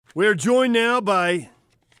We are joined now by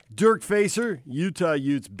Dirk Facer, Utah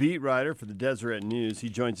Utes beat writer for the Deseret News. He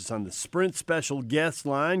joins us on the Sprint special guest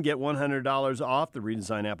line. Get $100 off the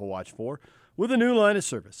redesigned Apple Watch 4 with a new line of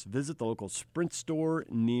service. Visit the local Sprint store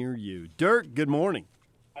near you. Dirk, good morning.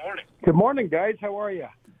 Good morning, guys. How are you?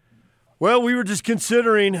 Well, we were just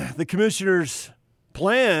considering the commissioner's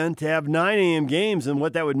plan to have 9 a.m. games and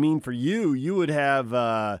what that would mean for you. You would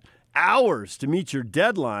have hours to meet your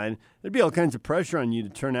deadline. There'd be all kinds of pressure on you to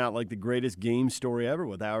turn out like the greatest game story ever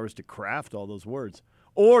with hours to craft all those words.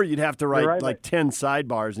 Or you'd have to write like 10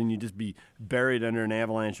 sidebars and you'd just be buried under an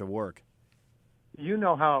avalanche of work. You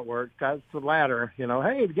know how it works. That's the latter.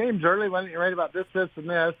 Hey, the game's early. Why don't you write about this, this, and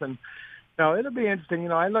this? And, it'll be interesting.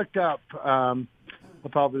 I looked up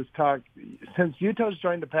with all this talk. Since Utah's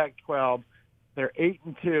joined the Pac-12, they're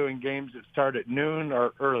 8-2 in games that start at noon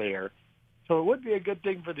or earlier. So it would be a good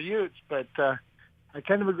thing for the Utes, but I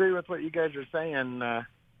kind of agree with what you guys are saying.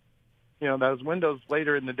 Those windows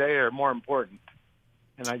later in the day are more important.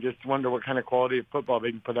 And I just wonder what kind of quality of football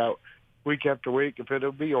they can put out week after week if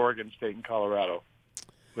it'll be Oregon State and Colorado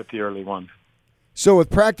with the early one. So with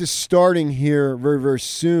practice starting here very, very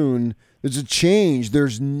soon, there's a change.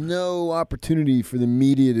 There's no opportunity for the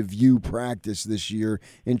media to view practice this year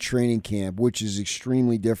in training camp, which is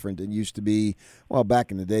extremely different. It used to be, well,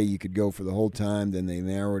 back in the day, you could go for the whole time. Then they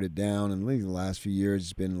narrowed it down. And I think the last few years,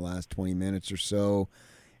 it's been the last 20 minutes or so.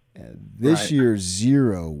 This year,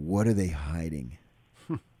 zero. What are they hiding?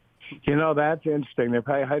 That's interesting. They're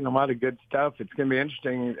probably hiding a lot of good stuff. It's going to be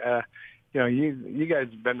interesting. You guys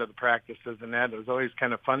have been to the practices, and that it was always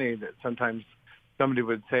kind of funny that sometimes somebody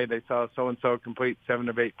would say they saw so-and-so complete 7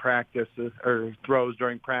 of 8 practices or throws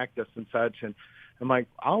during practice and such. And I'm like,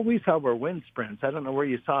 all we saw were wind sprints. I don't know where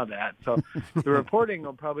you saw that. So the reporting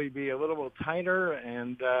will probably be a little tighter.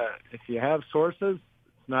 And if you have sources,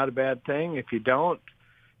 it's not a bad thing. If you don't,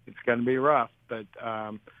 it's going to be rough. But,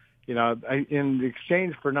 in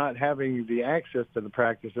exchange for not having the access to the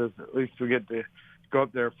practices, at least we get to go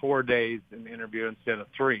up there 4 days and interview instead of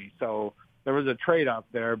 3. So there was a trade-off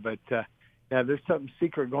there. But, there's something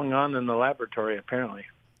secret going on in the laboratory, apparently.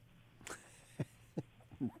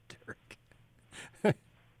 Dirk. Do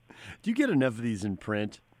you get enough of these in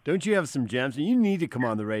print? Don't you have some gems? You need to come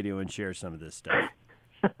on the radio and share some of this stuff.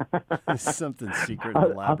 There's something secret in the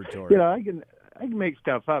laboratory. I can make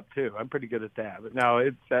stuff up too. I'm pretty good at that. But no,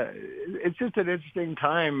 it's just an interesting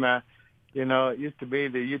time. It used to be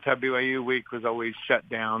the Utah BYU week was always shut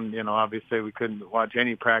down. Obviously we couldn't watch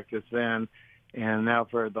any practice then. And now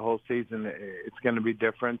for the whole season, it's going to be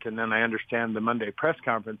different. And then I understand the Monday press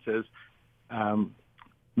conferences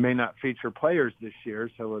may not feature players this year,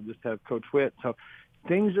 so we'll just have Coach Whitt. So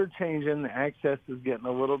things are changing. The access is getting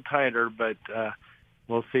a little tighter, but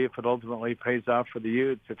we'll see if it ultimately pays off for the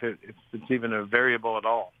Utes, if it's even a variable at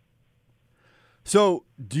all. So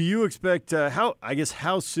do you expect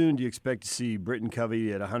how soon do you expect to see Britton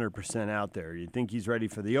Covey at 100% out there? You think he's ready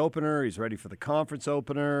for the opener? He's ready for the conference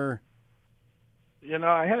opener?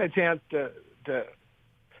 I had a chance to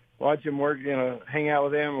watch him work, hang out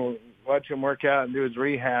with him, watch him work out and do his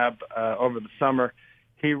rehab over the summer.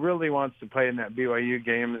 He really wants to play in that BYU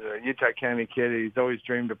game. He's a Utah County kid. He's always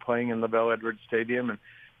dreamed of playing in LaBelle Edwards Stadium, and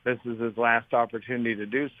this is his last opportunity to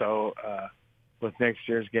do so with next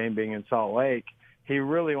year's game being in Salt Lake. He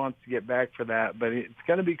really wants to get back for that, but it's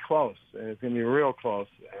going to be close. It's going to be real close,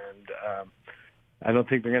 and I don't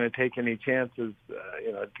think they're going to take any chances,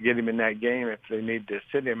 to get him in that game if they need to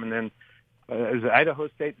sit him. And then is Idaho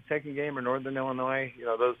State the second game or Northern Illinois?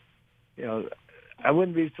 I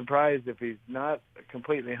wouldn't be surprised if he's not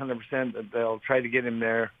completely 100% that they'll try to get him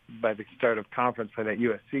there by the start of conference for that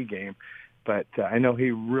USC game. But I know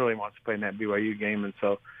he really wants to play in that BYU game, and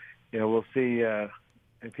so we'll see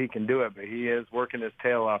if he can do it. But he is working his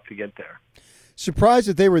tail off to get there. Surprised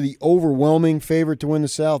that they were the overwhelming favorite to win the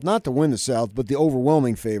South. Not to win the South, but the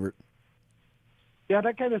overwhelming favorite. Yeah,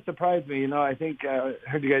 that kind of surprised me. I think I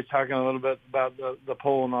heard you guys talking a little bit about the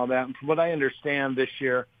poll and all that. And from what I understand this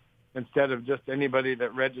year, instead of just anybody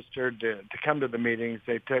that registered to come to the meetings,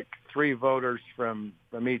 they took 3 voters from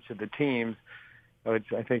each of the teams,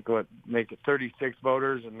 which I think would make it 36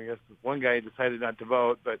 voters. And I guess one guy decided not to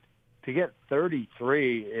vote. But to get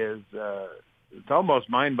 33 is it's almost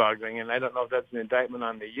mind-boggling, and I don't know if that's an indictment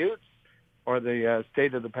on the Utes or the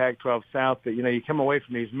state of the Pac-12 South. But, you come away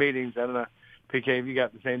from these meetings, I don't know, PK, if you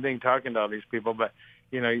got the same thing talking to all these people, but,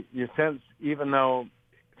 you sense, even though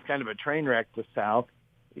it's kind of a train wreck to South,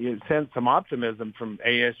 you sense some optimism from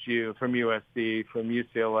ASU, from USC, from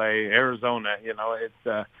UCLA, Arizona.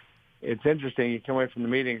 It's interesting. You come away from the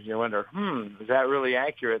meetings and you wonder, is that really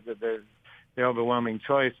accurate that the overwhelming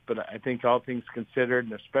choice. But I think all things considered,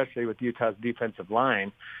 and especially with Utah's defensive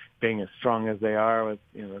line being as strong as they are, with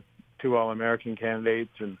 2 All-American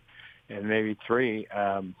candidates and maybe 3,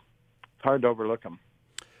 it's hard to overlook them.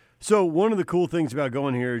 So one of the cool things about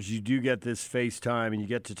going here is you do get this FaceTime and you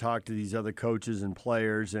get to talk to these other coaches and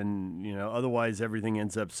players, and otherwise everything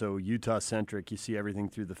ends up so Utah-centric. You see everything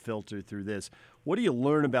through the filter through this. What do you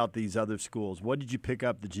learn about these other schools? What did you pick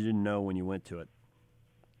up that you didn't know when you went to it?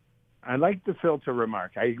 I like the filter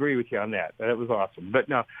remark. I agree with you on that. That was awesome. But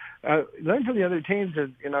no, learn from the other teams is,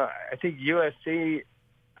 I think USC,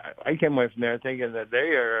 I came away from there thinking that they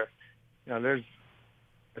are, there's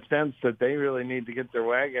a sense that they really need to get their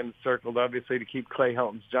wagon circled, obviously, to keep Clay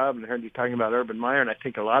Helton's job. And I heard you talking about Urban Meyer, and I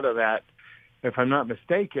think a lot of that, if I'm not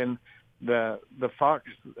mistaken, the Fox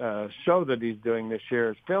show that he's doing this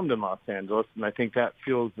year is filmed in Los Angeles, and I think that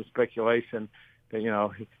fuels the speculation that,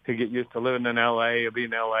 he'll get used to living in L.A., he'll be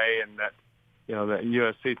in L.A., and that, that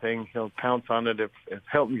USC thing, he'll pounce on it if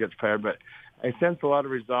Helton gets fired. But I sense a lot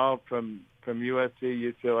of resolve from USC,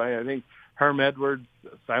 UCLA. I think Herm Edwards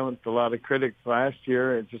silenced a lot of critics last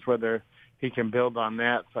year. It's just whether he can build on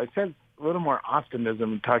that. So I sense a little more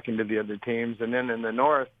optimism talking to the other teams. And then in the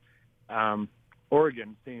North,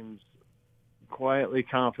 Oregon seems quietly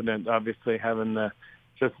confident, obviously having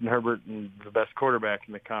Justin Herbert and the best quarterback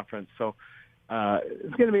in the conference. So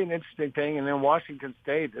it's going to be an interesting thing. And then Washington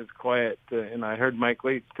State is quiet. And I heard Mike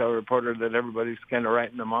Leach tell a reporter that everybody's kind of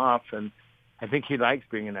writing them off. And I think he likes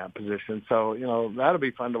being in that position. So, that'll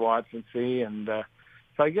be fun to watch and see. And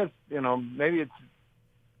so I guess, maybe it's,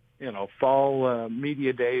 fall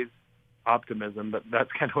media days optimism, but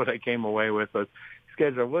that's kind of what I came away with. These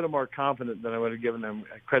guys are a little more confident than I would have given them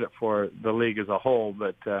credit for the league as a whole.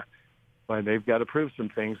 But they've got to prove some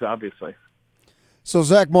things, obviously. So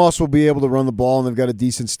Zach Moss will be able to run the ball, and they've got a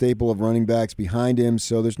decent staple of running backs behind him.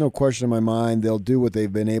 So there's no question in my mind they'll do what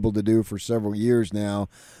they've been able to do for several years now.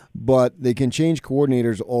 But they can change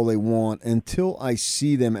coordinators all they want. Until I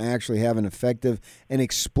see them actually have an effective and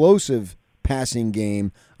explosive passing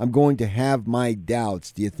game, I'm going to have my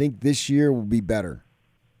doubts. Do you think this year will be better?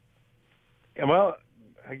 Yeah, well,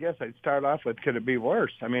 I guess I'd start off with, could it be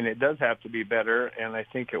worse? I mean, it does have to be better, and I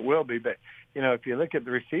think it will be. But, if you look at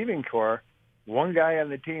the receiving core, one guy on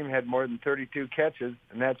the team had more than 32 catches,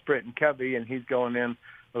 and that's Britton Covey, and he's going in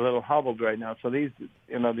a little hobbled right now. So these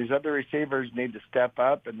other receivers need to step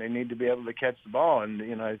up, and they need to be able to catch the ball.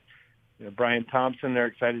 And, Brian Thompson, they're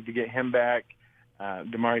excited to get him back.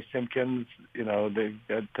 Damari Simpkins, they've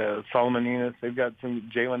got Solomon Enos. They've got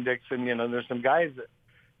some Jalen Dixon. There's some guys that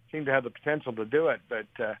seem to have the potential to do it, but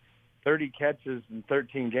 30 catches in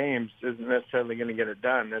 13 games isn't necessarily going to get it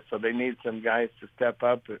done. So they need some guys to step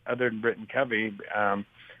up other than Britton Covey, and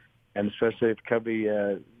especially if Covey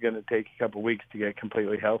is going to take a couple weeks to get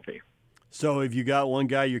completely healthy. So if you got one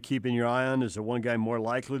guy you're keeping your eye on, is there one guy more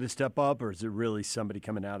likely to step up, or is it really somebody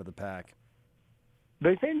coming out of the pack?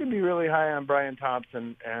 They seem to be really high on Brian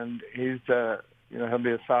Thompson, and he's, he'll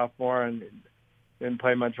be a sophomore and didn't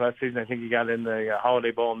play much last season. I think he got in the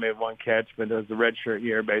Holiday Bowl and made one catch, but it was a redshirt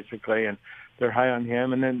year basically, and they're high on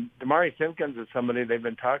him. And then Damari Simpkins is somebody they've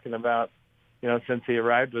been talking about, since he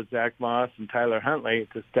arrived with Zach Moss and Tyler Huntley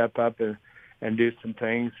to step up and do some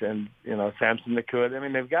things. And, Samson Nakua. I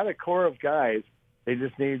mean, they've got a core of guys. They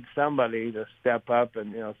just need somebody to step up.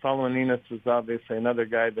 And, Solomon Enos is obviously another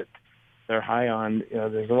guy that they're high on.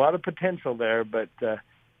 There's a lot of potential there, but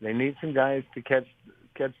they need some guys to catch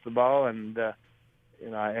the ball. And,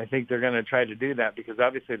 I think they're going to try to do that because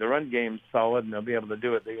obviously the run game's solid and they'll be able to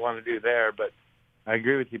do what they want to do there. But I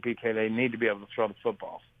agree with you, PK. They need to be able to throw the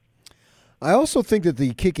football. I also think that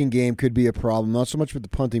the kicking game could be a problem, not so much with the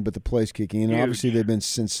punting, but the place kicking. And obviously they've been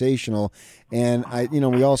sensational. And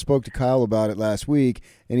we all spoke to Kyle about it last week,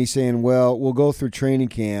 and he's saying, well, we'll go through training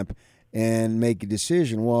camp and make a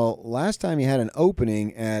decision. Well, last time you had an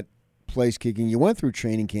opening at place kicking, you went through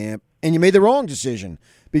training camp and you made the wrong decision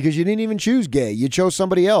because you didn't even choose Gay. You chose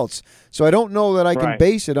somebody else. So I don't know that I can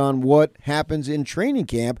base it on what happens in training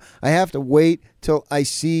camp. I have to wait till I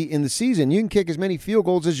see in the season. You can kick as many field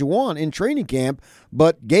goals as you want in training camp,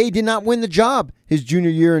 but Gay did not win the job his junior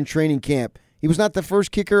year in training camp. He was not the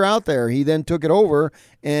first kicker out there. He then took it over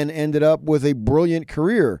and ended up with a brilliant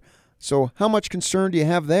career. So how much concern do you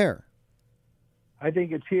have there? I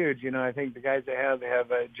think it's huge. I think the guys they have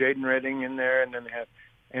Jaden Redding in there, and then they have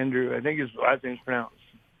Andrew. I think his last name's pronounced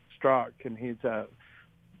Strzok, and he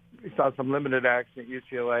saw some limited action at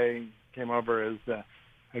UCLA. Came over as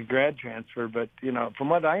a grad transfer, but from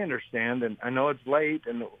what I understand, and I know it's late,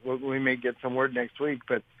 and we may get some word next week,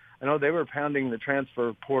 but I know they were pounding the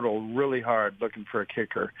transfer portal really hard looking for a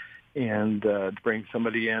kicker, and to bring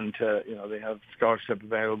somebody in to, they have scholarship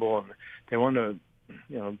available, and they want to,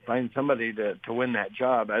 find somebody to win that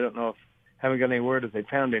job. I don't know if, haven't got any word if they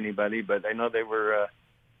found anybody, but I know they were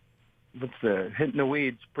hitting the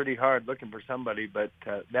weeds pretty hard looking for somebody. But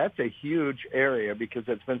that's a huge area because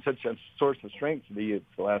it's been such a source of strength for the Utes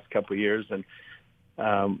the last couple of years. And,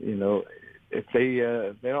 if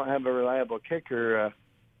they don't have a reliable kicker,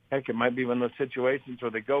 heck, it might be one of those situations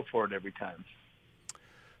where they go for it every time.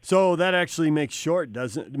 So that actually makes short,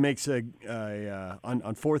 doesn't it? Makes on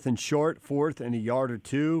 4th and short, 4th and a yard or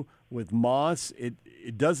two with Moss.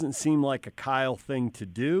 It doesn't seem like a Kyle thing to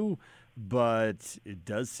do, but it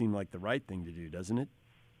does seem like the right thing to do, doesn't it?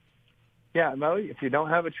 Yeah, no. If you don't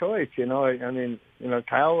have a choice,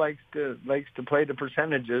 Kyle likes to play the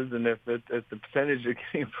percentages, and if the percentage of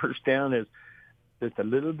getting first down is just a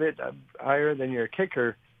little bit higher than your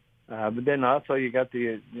kicker. But then also you got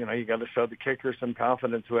you got to show the kicker some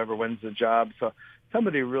confidence, whoever wins the job. So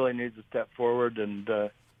somebody really needs to step forward. And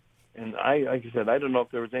I, like I said, I don't know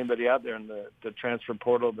if there was anybody out there in the transfer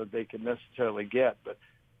portal that they could necessarily get, but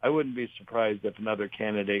I wouldn't be surprised if another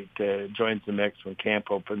candidate joins the mix when camp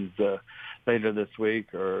opens later this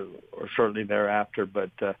week or shortly thereafter.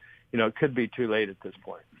 But, it could be too late at this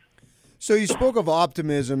point. So you spoke of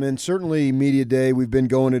optimism, and certainly Media Day, we've been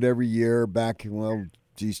going it every year back,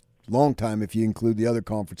 long time if you include the other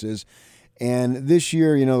conferences. And this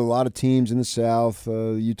year, a lot of teams in the South,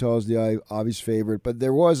 Utah is the obvious favorite, but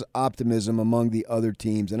there was optimism among the other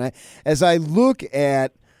teams. And as I look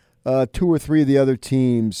at 2 or 3 of the other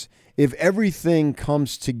teams, if everything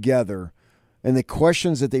comes together and the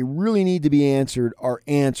questions that they really need to be answered are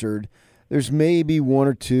answered, there's maybe 1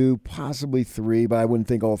 or 2, possibly 3, but I wouldn't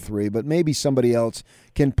think all 3, but maybe somebody else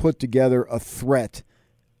can put together a threat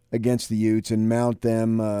against the Utes and mount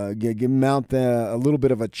them a little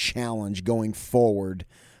bit of a challenge going forward.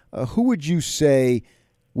 Who would you say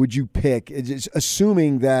would you pick? It's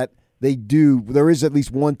assuming that there is at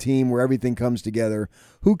least one team where everything comes together.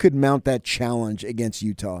 Who could mount that challenge against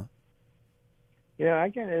Utah? Yeah, I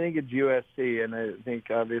kind of think it's USC, and I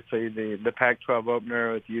think obviously the Pac-12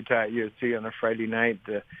 opener with Utah at USC on a Friday night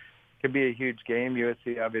could be a huge game.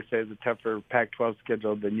 USC obviously has a tougher Pac-12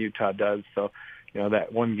 schedule than Utah does, so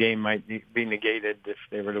that one game might be negated if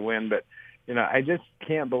they were to win. But I just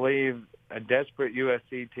can't believe a desperate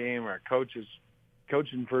USC team or coach is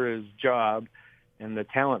coaching for his job and the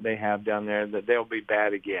talent they have down there that they'll be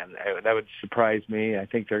bad again. That would surprise me. I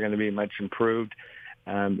think they're going to be much improved.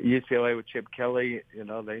 UCLA with Chip Kelly,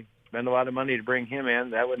 they spend a lot of money to bring him in.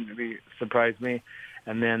 That wouldn't surprise me.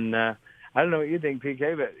 And then I don't know what you think,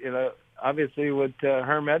 PK, but obviously what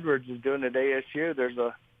Herm Edwards is doing at ASU,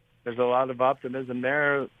 there's a lot of optimism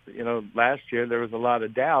there. Last year there was a lot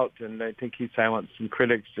of doubt, and I think he silenced some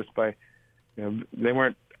critics just by, they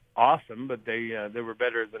weren't awesome, but they were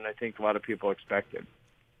better than I think a lot of people expected.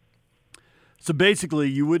 So basically,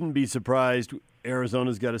 you wouldn't be surprised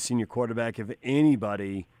Arizona's got a senior quarterback. If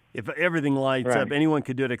everything lights up, anyone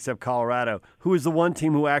could do it except Colorado, who is the one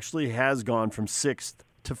team who actually has gone from 6th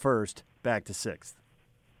to 1st back to 6th.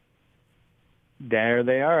 There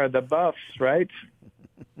they are, the Buffs, right?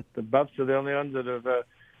 The Buffs are the only ones that have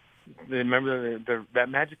remember that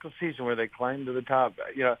magical season where they climbed to the top.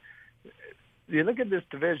 You look at this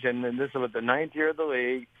division, and this is about the 9th year of the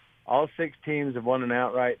league. All 6 teams have won an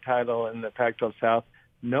outright title in the Pac-12 South.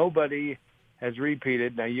 Nobody has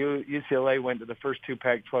repeated. Now, UCLA went to the first 2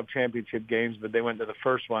 Pac-12 championship games, but they went to the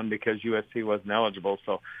first one because USC wasn't eligible.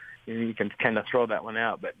 So you can kind of throw that one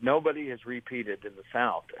out. But nobody has repeated in the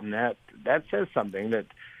South, and that says something. That,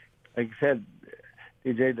 like I said,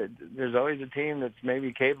 DJ, that there's always a team that's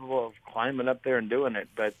maybe capable of climbing up there and doing it.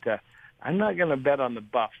 But I'm not going to bet on the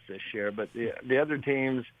Buffs this year. But the other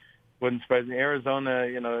teams wouldn't surprise me. Arizona,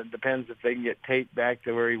 it depends if they can get Tate back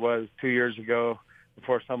to where he was 2 years ago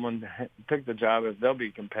before someone took the job, if they'll be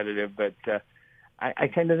competitive. But I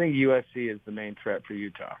kind of think USC is the main threat for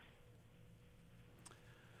Utah.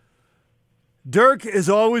 Dirk, as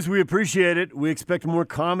always, we appreciate it. We expect more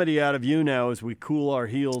comedy out of you now as we cool our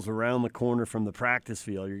heels around the corner from the practice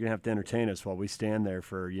field. You're going to have to entertain us while we stand there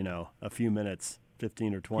for, a few minutes,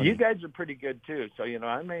 15 or 20. You guys are pretty good, too. So,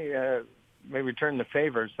 I may return the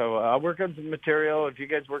favor. So I'll work on some material. If you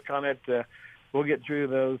guys work on it, we'll get through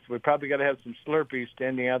those. We probably got to have some Slurpees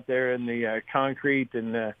standing out there in the concrete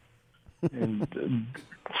and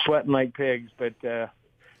sweating like pigs. But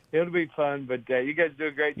it'll be fun. But you guys do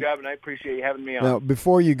a great job, and I appreciate you having me on. Now,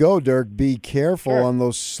 before you go, Dirk, be careful Sure. on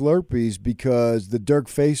those Slurpees because the Dirk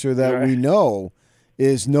Facer that we know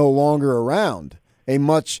is no longer around. A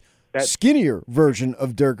much skinnier version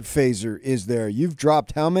of Dirk Facer is there. You've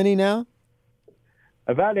dropped how many now?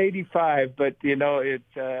 About 85, but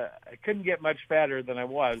I couldn't get much fatter than I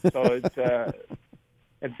was. So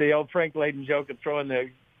it's the old Frank Layden joke of throwing the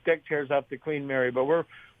deck chairs off the Queen Mary. But we're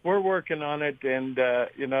working on it, and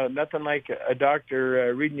nothing like a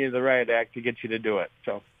doctor reading you the riot act to get you to do it.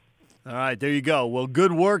 So, all right, there you go. Well,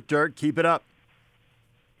 good work, Dirk. Keep it up.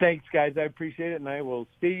 Thanks, guys. I appreciate it, and I will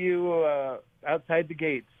see you outside the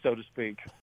gates, so to speak.